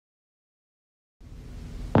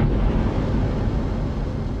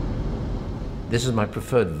This is my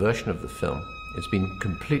preferred version of the film. It's been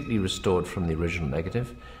completely restored from the original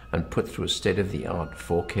negative and put through a state-of-the-art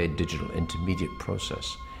 4K digital intermediate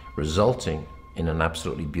process, resulting in an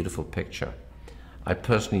absolutely beautiful picture. I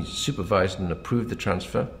personally supervised and approved the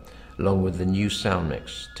transfer, along with the new sound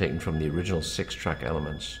mix taken from the original 6-track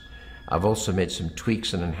elements. I've also made some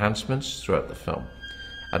tweaks and enhancements throughout the film.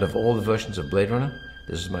 Out of all the versions of Blade Runner,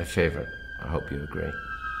 this is my favorite. I hope you agree.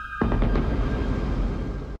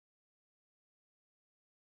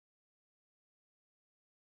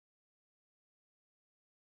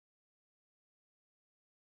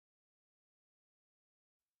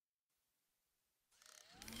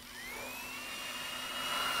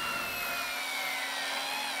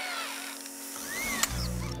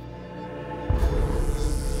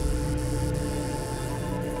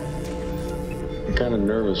 I'm kind of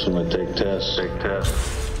nervous when I take tests.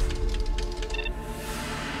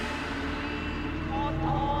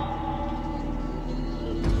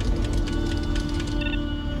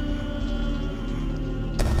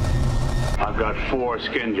 I've got 4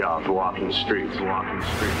 skin jobs walking the streets.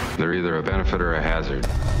 They're either a benefit or a hazard.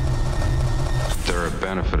 If they're a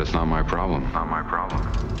benefit, it's not my problem.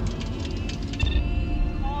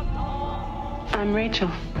 I'm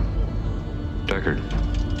Rachel. Deckard.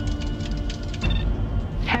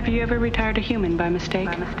 Have you ever retired a human by mistake?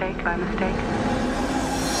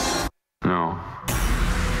 No.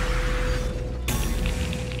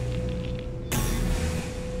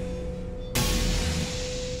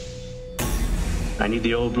 I need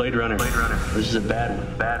the old Blade Runner. This is a bad one.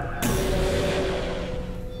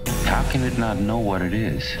 How can it not know what it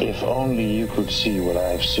is? If only you could see what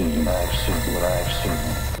I've seen.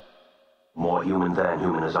 More human than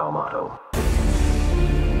human is our motto.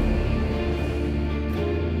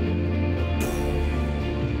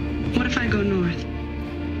 What if I go north?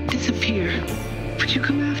 Disappear? Would you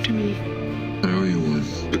come after me? I owe you one,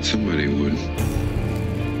 but somebody would.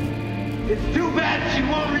 It's too bad she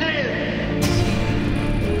won't live!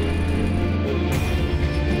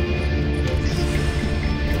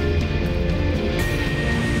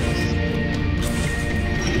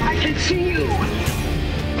 I can see you!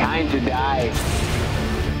 Time to die.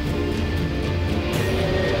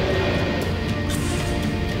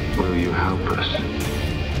 Will you help us?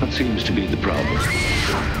 What seems to be the problem?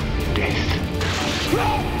 Death.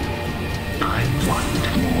 I want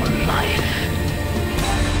more life.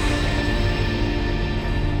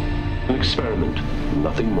 An experiment.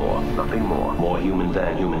 Nothing more. More human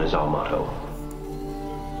than human is our motto.